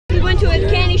to a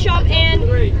candy shop, and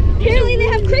apparently they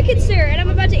have crickets there, and I'm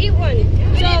about to eat one.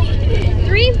 So,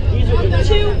 3,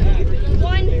 2,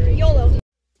 1, YOLO.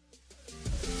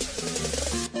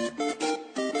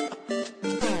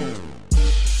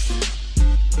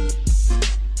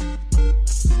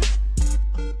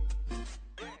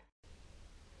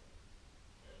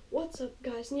 What's up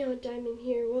guys, Neon Diamond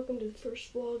here. Welcome to the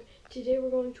first vlog. Today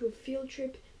we're going to a field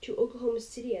trip to Oklahoma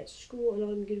City at school, and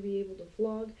I'm going to be able to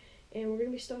vlog. And we're going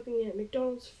to be stopping at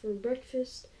McDonald's for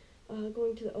breakfast,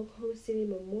 going to the Oklahoma City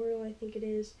Memorial, I think it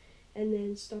is, and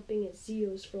then stopping at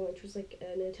Zio's for lunch, which was like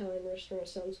an Italian restaurant.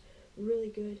 Sounds really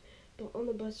good. But on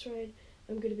the bus ride,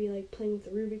 I'm going to be like playing with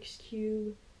the Rubik's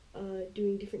Cube,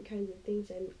 doing different kinds of things,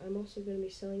 and I'm also going to be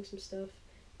selling some stuff.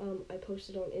 I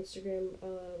posted on Instagram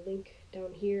a link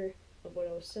down here of what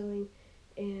I was selling,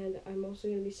 and I'm also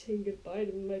going to be saying goodbye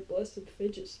to my blessed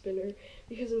fidget spinner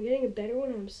because I'm getting a better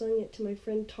one. I'm selling it to my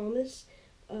friend Thomas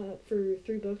for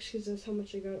 $3 because that's how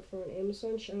much I got it for on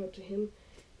Amazon. Shout out to him.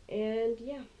 And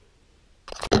yeah,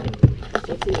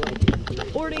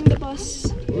 boarding the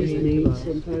bus.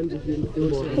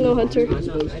 Hello, Hunter.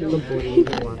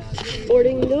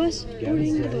 Boarding the bus.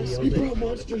 Boarding the bus. We brought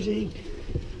Monsters Inc.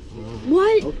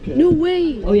 What? Okay. No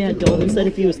way. Oh yeah, Dalton said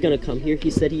if he was gonna come here, he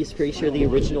said he's pretty sure the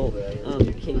original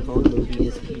King Kong movie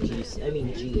is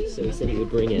G, so he said he would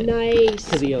bring it. Nice.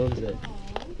 Because he owns it.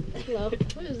 Hello.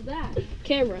 What is that?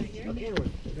 Camera. Oh, camera.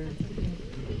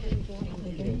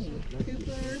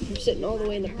 I'm sitting all the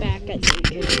way in the back, I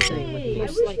think.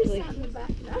 Most likely.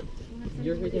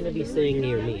 You're gonna be sitting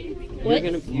near me. What?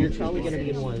 You're probably gonna be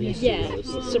in one of these. Yeah, and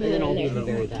then I'll be in the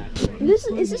very back.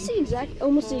 Is this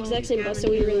almost the exact same bus that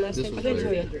we were in last time? I can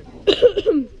tell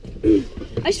you.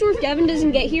 I swear if Gavin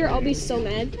doesn't get here, I'll be so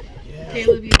mad.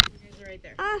 Caleb, you guys are right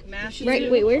there. Right,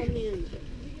 wait, where?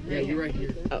 Yeah, you're right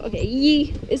here. Oh, okay.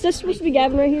 Yee. Is that supposed to be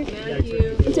Gavin right here?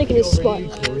 I'm taking his spot.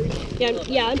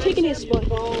 Yeah, I'm taking his spot.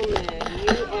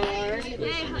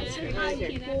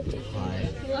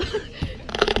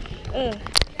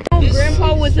 Old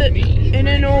grandpa with it, and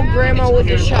an old grandma with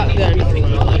a shotgun.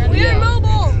 We're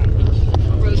mobile.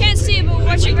 Can't see it, but we're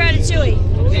watching Ratatouille.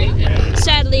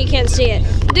 Sadly, you can't see it.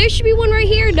 There should be one right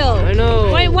here, though. I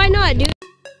know. Why not, dude?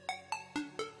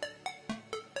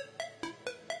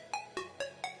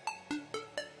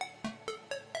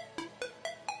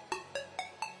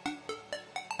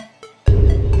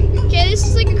 Okay, this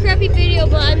is like a crappy video,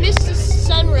 but I missed the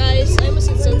sunrise. I almost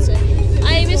said sunset.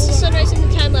 I missed the sunrise in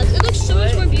the time lapse. It looks so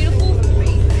much more beautiful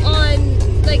on,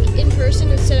 like, in person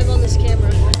instead of on this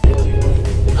camera.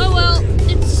 Oh well,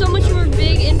 it's so much more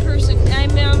big in person.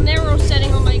 I'm narrow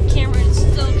setting on my camera, and it's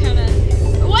still kind of.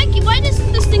 Why does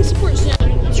this thing support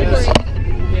sound? It's recording.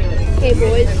 Hey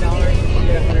boys.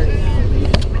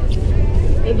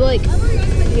 Hey Blake,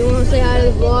 you want to say hi to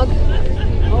the vlog?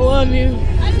 I love you.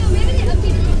 I don't know, maybe they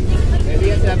updated. Maybe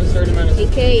you have to have a certain amount of. Hey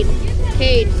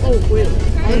Cade. Oh wait.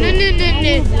 No.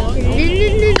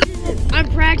 I'm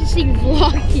practicing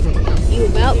vlogging. You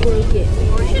about broke it.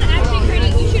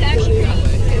 You should actually create.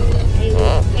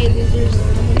 Hey losers.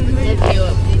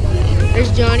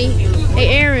 There's Johnny. Hey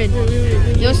Aaron.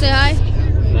 You wanna say hi?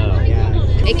 No, yeah.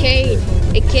 Hey Cade.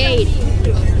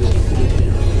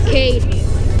 Cade.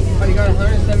 Oh, you got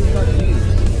 175 views.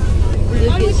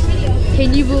 Lucas. Can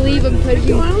you believe I'm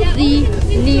touching the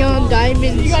Neon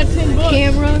Diamond's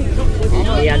camera?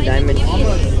 Neon Diamond.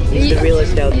 He's the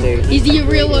realest out there. He's a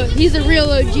real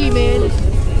OG, man.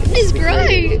 It's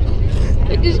great.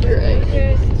 It's great.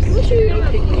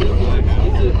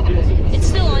 It's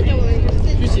still on, don't worry.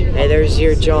 Hey, there's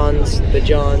your the Johns.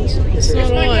 It's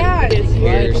not on.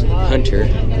 Here's Hunter.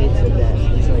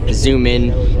 Zoom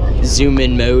in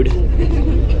mode.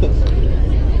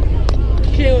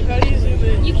 Caleb, how do you zoom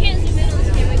in? You can't zoom in on this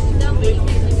camera. It's dumb, but you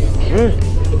can zoom in.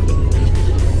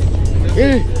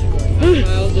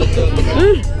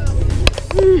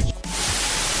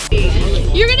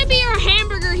 You're gonna be our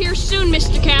hamburger here soon,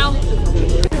 Mr. Cow.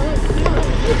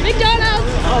 McDonald's!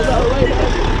 Oh, no, wait.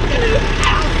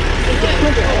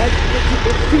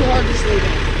 It's too hard to slow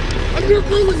down. I'm gonna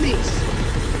play with these.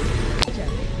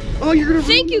 Oh, you're gonna.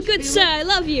 Thank you, good sir. I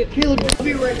love you. Caleb, I'll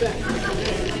be right back.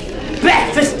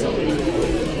 Breakfast!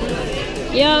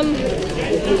 Yum.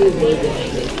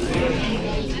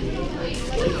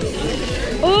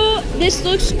 Oh, this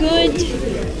looks good.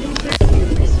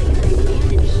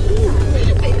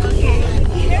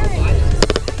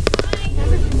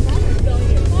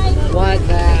 What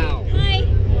now? Hi.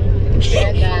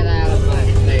 Get that out of my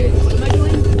face.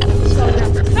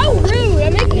 How rude.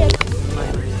 I'm making it.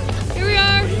 Here we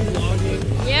are.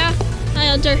 Yeah. Hi,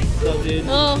 Hunter. What's up, dude?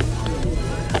 Oh.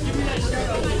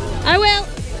 I will.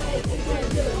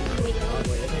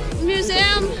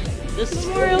 This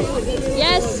Memorial.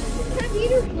 Yes.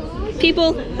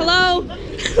 People, hello.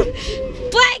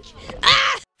 Blake!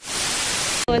 Ah!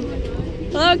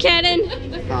 Hello, Cannon.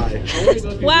 Hi.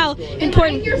 Wow,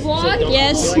 important.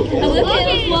 Yes.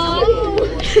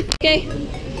 Okay.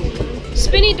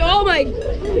 Spinny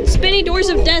doors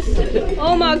of death.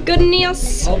 Oh my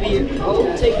goodness. I'll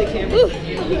take the camera. Ooh,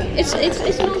 it smells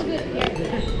good.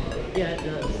 Yeah, it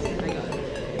does. I got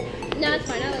it. No, it's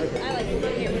fine. I like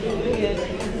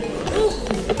it. Ooh,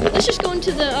 let's just go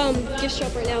into the gift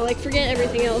shop right now. Like, forget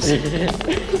everything else.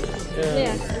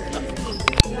 Yeah.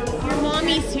 Your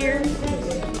mommy's here.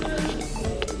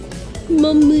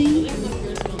 Mommy.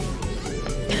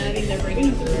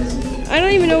 I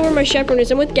don't even know where my chaperone is.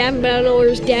 I'm with Gavin, but I don't know where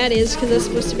his dad is because that's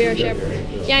supposed to be our chaperone.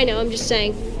 Yeah, I know. I'm just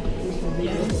saying.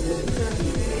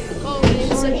 Oh,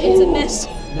 it's a mess.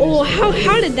 Oh,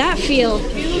 how did that feel?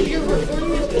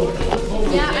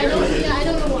 Yeah, I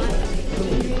don't know why.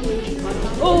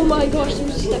 Oh my gosh,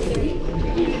 there's stuff there.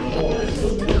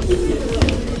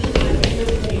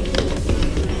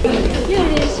 Yeah,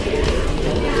 it is.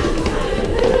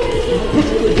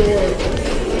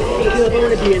 Caleb, I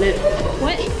want to be in it.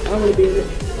 What? I want to be in it.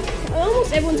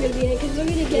 Almost everyone's gonna be in it because I'm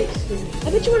gonna get. I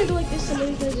bet you want to go like this.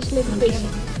 Somebody's gonna just make a face.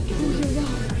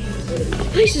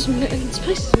 This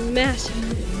place is massive.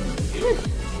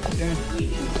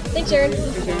 Thanks, Aaron.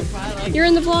 You're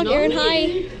in the vlog, Aaron.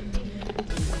 Hi.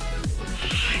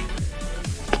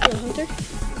 Hello, Hunter.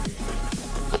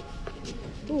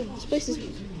 Ooh, this place is.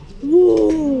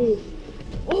 Whoa!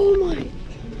 Oh my!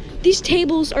 These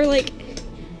tables are like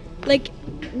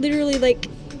literally like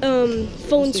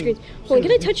phone screens. Hold on,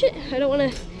 can I touch it? I don't want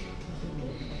to.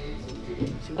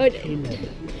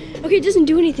 Okay, it doesn't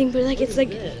do anything, but like it's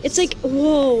like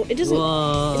whoa! It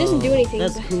doesn't do anything.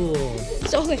 That's cool.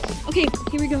 So okay,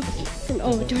 here we go.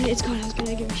 Oh darn it, it's gone. I was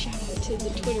gonna give a shout out to the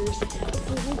Twitters.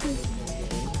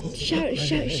 Shout out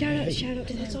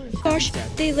to that. Gosh,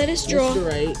 they let us draw. Mr.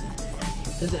 Right.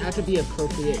 Does it have to be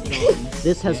appropriate?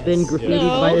 This has been graffitied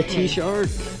No. by the T-Shark.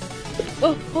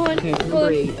 Oh, hold on.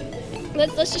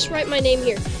 Let's just write my name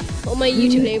here. Oh, my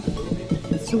YouTube name.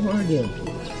 It's so hard to.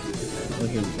 Oh,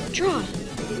 here we go. Draw.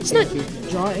 It's not.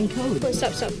 Draw and code. Hold on,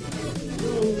 stop.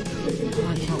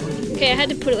 Okay, I had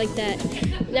to put it like that.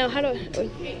 Now, how do I?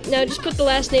 Now, just put the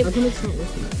last name. How come it's not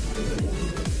working?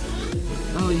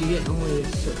 Oh, you get only a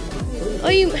certain. Oh,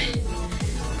 you.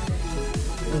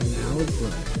 Oh, now it's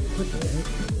like.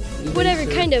 Whatever,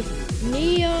 kind of.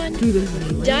 Neon. Dude, this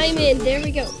is Diamond. There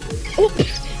we go. Oh.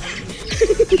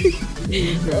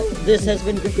 This has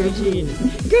been graffitied.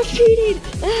 Graffitied.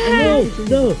 Ah.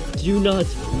 No, do not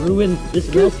ruin this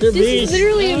masterpiece. This is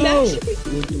literally a No.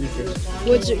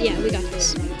 masterpiece. Yeah, we got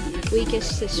this.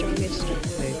 Weakest to strongest.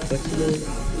 flexible.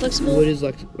 Flexible. Wood is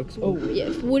flexible. Oh yeah,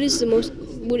 wood is the most.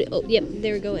 Wood. Oh yep,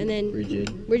 there we go. And then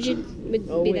Rigid. rigid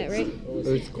would be that, right?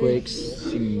 Earthquakes.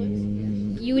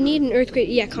 You would need an earthquake.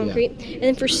 Yeah, concrete. And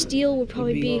then for steel would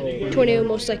probably be tornado,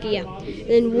 most likely. Yeah. And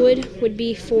then wood would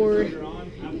be for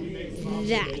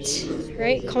that,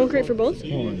 right? Concrete for both.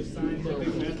 Hold on.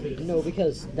 No,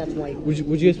 because that's why. Would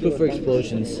you guys put for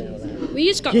explosions? We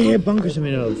just got. Yeah, bunkers are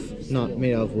not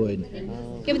made out of wood.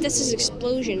 Yeah, but this is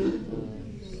explosion.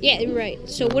 Yeah, right.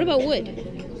 So what about wood?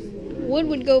 Wood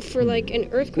would go for like an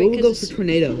earthquake. Wood would go for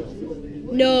tornado.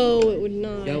 No, it would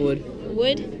not. Yeah, wood.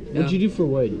 Wood? What'd you do for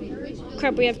wood?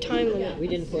 Crap, we have time limit. We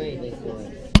didn't put anything for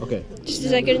it. Okay, Just,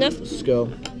 is that good enough? let's go.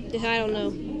 I don't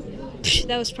know.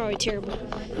 That was probably terrible.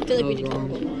 I feel like we did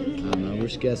terrible. I don't know, we're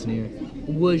just guessing here.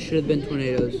 Wood should have been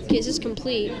tornadoes. Okay, this is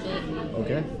complete.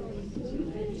 Okay.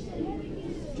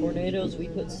 Tornadoes, we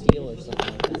put steel or something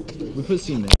like that. We put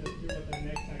cement.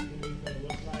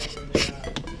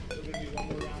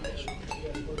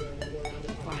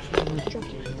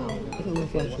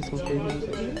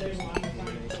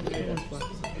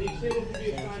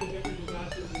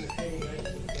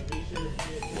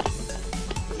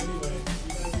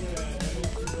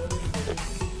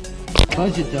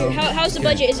 Budget though. How's the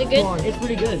budget? Is it good? It's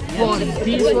pretty good.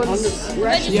 These ones. Budget? We're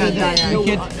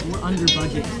under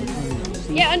budget.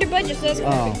 Yeah, under budget, so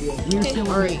that's You're still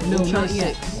Alright, no, not not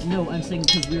yet. 6. No, I'm saying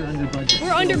because we're under budget.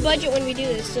 We're under budget when we do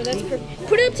this, so that's perfect.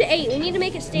 Put it up to 8. We need to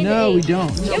make it stay at 8. No, we don't.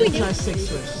 Yeah, we do. Try 6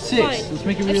 first. 6. Fine. Let's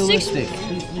make it That's 6. realistic.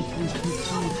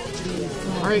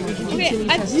 Alright, we can Okay, continue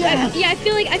I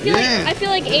feel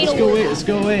like 8 Let's will go work. 8. Let's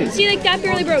go 8. See, like that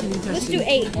barely broke. Let's do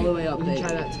 8. all the way up. We can try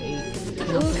that to 8.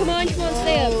 Ooh, come on, stay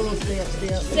up. Stay up.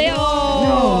 Stay up.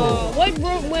 Oh, what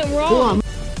went wrong? Hold on.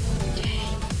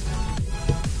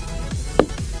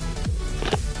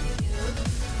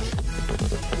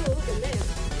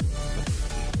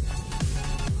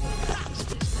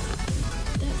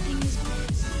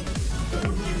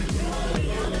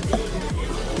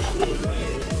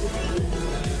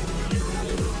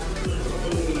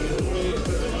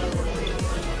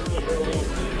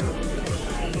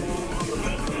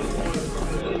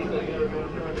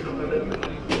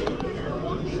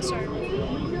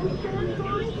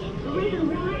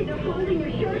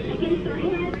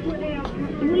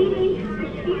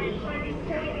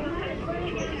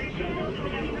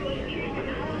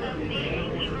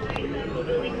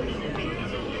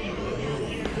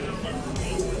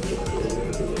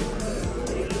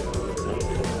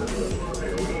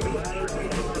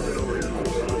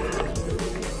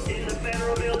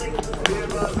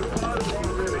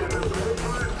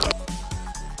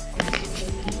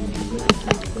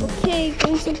 Okay,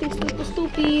 doing something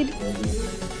stupid.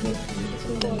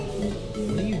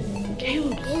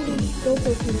 Caleb, go for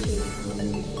it.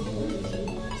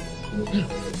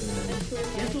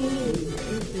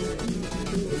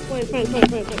 Fine.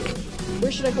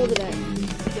 Where should I hold it at?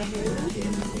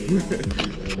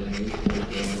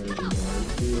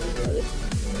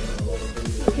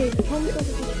 Okay, promise not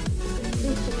to do that.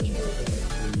 Thanks so much.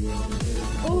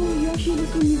 Oh, Yoshi,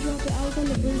 this when you drop it. I was on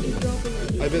the verge of dropping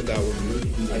it. I bet that was me.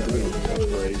 I really don't know. That's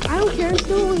great. I don't care. I'm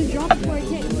still going to drop it before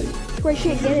I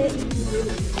can't get it.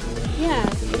 Yeah, I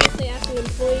guess they ask an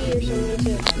employee or something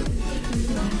to.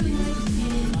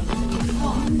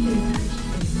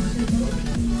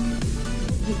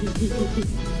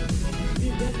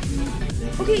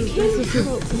 Okay, Cannon.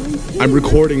 I'm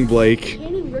recording, Blake.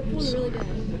 Cannon ripped one really bad.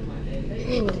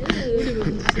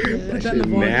 Put that in the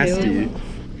vlog, Nasty. Caleb.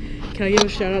 Can I give a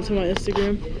shout out to my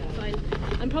Instagram? Fine.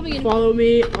 I'm probably gonna Follow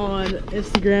me on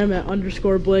Instagram at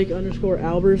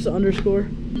 _Blake_Albers_. And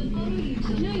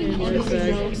you're a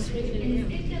fag.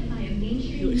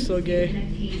 You look so gay.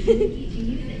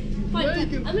 Fine.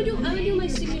 I'm gonna do my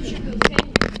signature move, okay?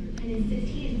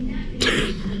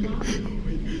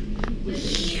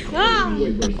 Ah!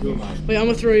 Wait, I'm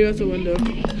gonna throw you out the window.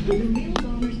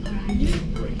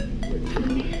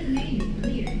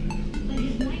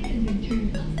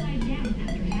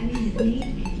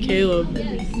 Caleb.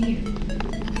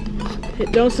 Hey,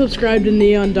 don't subscribe to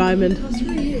Neon Diamond.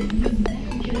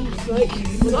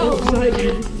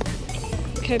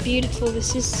 Look how beautiful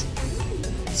this is.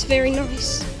 It's very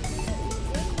nice.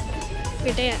 Look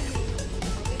at that.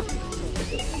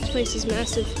 This place is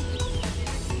massive.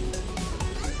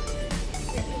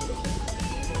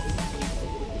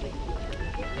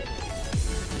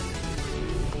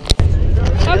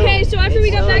 Okay, so after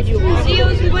we got back from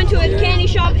Zio's, we went to a candy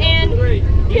shop and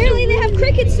apparently they have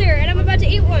crickets there and I'm about to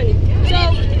eat one.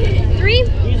 So, 3,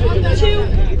 2,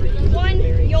 1,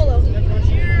 YOLO.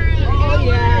 Oh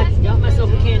yeah, got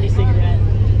myself a candy cigarette.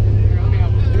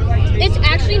 It's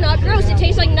actually not gross, it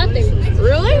tastes like nothing.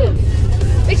 Really?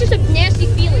 It's just a nasty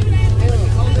feeling.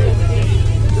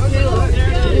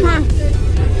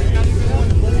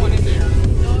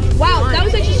 Wow, that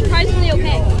was actually surprisingly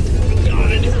okay.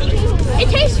 It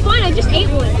tastes fine, I just ate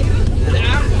one.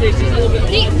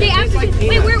 They actually,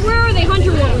 wait, where are they?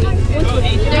 Hunter one.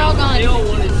 They're all gone.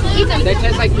 Eat them. They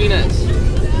taste like peanuts.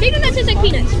 They do not taste like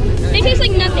peanuts. They taste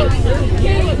like nothing.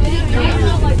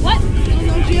 What?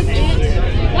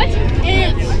 What?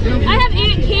 Ants. I have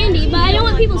ant candy, but I don't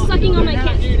want people sucking on my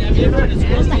candy.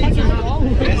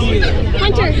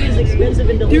 Hunter.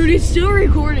 Dude, he's still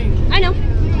recording. I know.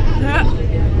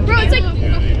 Bro, it's like...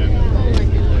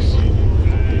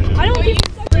 I don't want people...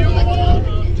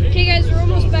 Okay guys, we're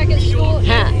almost back at school.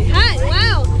 Hat,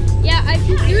 wow. Yeah,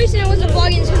 the reason I wasn't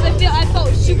vlogging is because I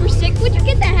felt super sick. Would you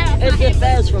get that hat off It's my the head?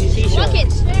 Fez from T-shirt.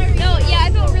 Buckets. No, yeah,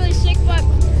 I felt really sick, but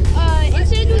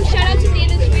instead of doing shout-outs at the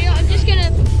end of this video, I'm just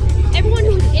gonna... Everyone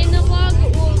who's in the vlog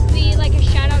will be like a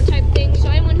shout-out type thing, so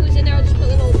anyone who's in there, I'll just put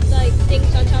little like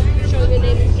things on top showing their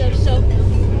name and stuff, so...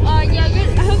 yeah,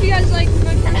 good. I hope you guys liked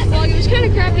my first vlog. It was kind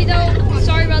of crappy though.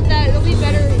 Sorry about that. It'll be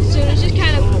better soon. It's just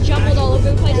kind of jumbled all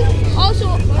over the place. Also,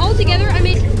 altogether, I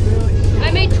made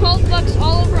 $12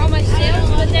 all over on my sales,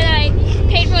 but then I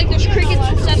paid for like those crickets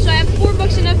and stuff. So I have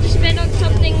 $4 enough to spend on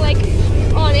something like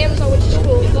on Amazon, which is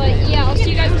cool. But yeah, I'll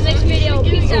see you guys in the next video.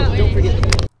 Peace out. Don't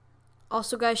forget.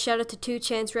 Also, guys, shout out to 2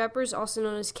 Chance Rappers, also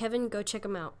known as Kevin. Go check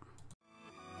them out.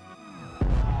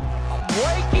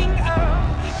 Waking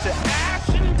up to ash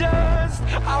and dust,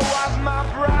 I wipe my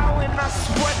brow and I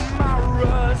sweat my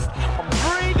rust. I'm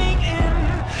breathing in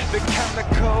the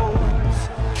chemicals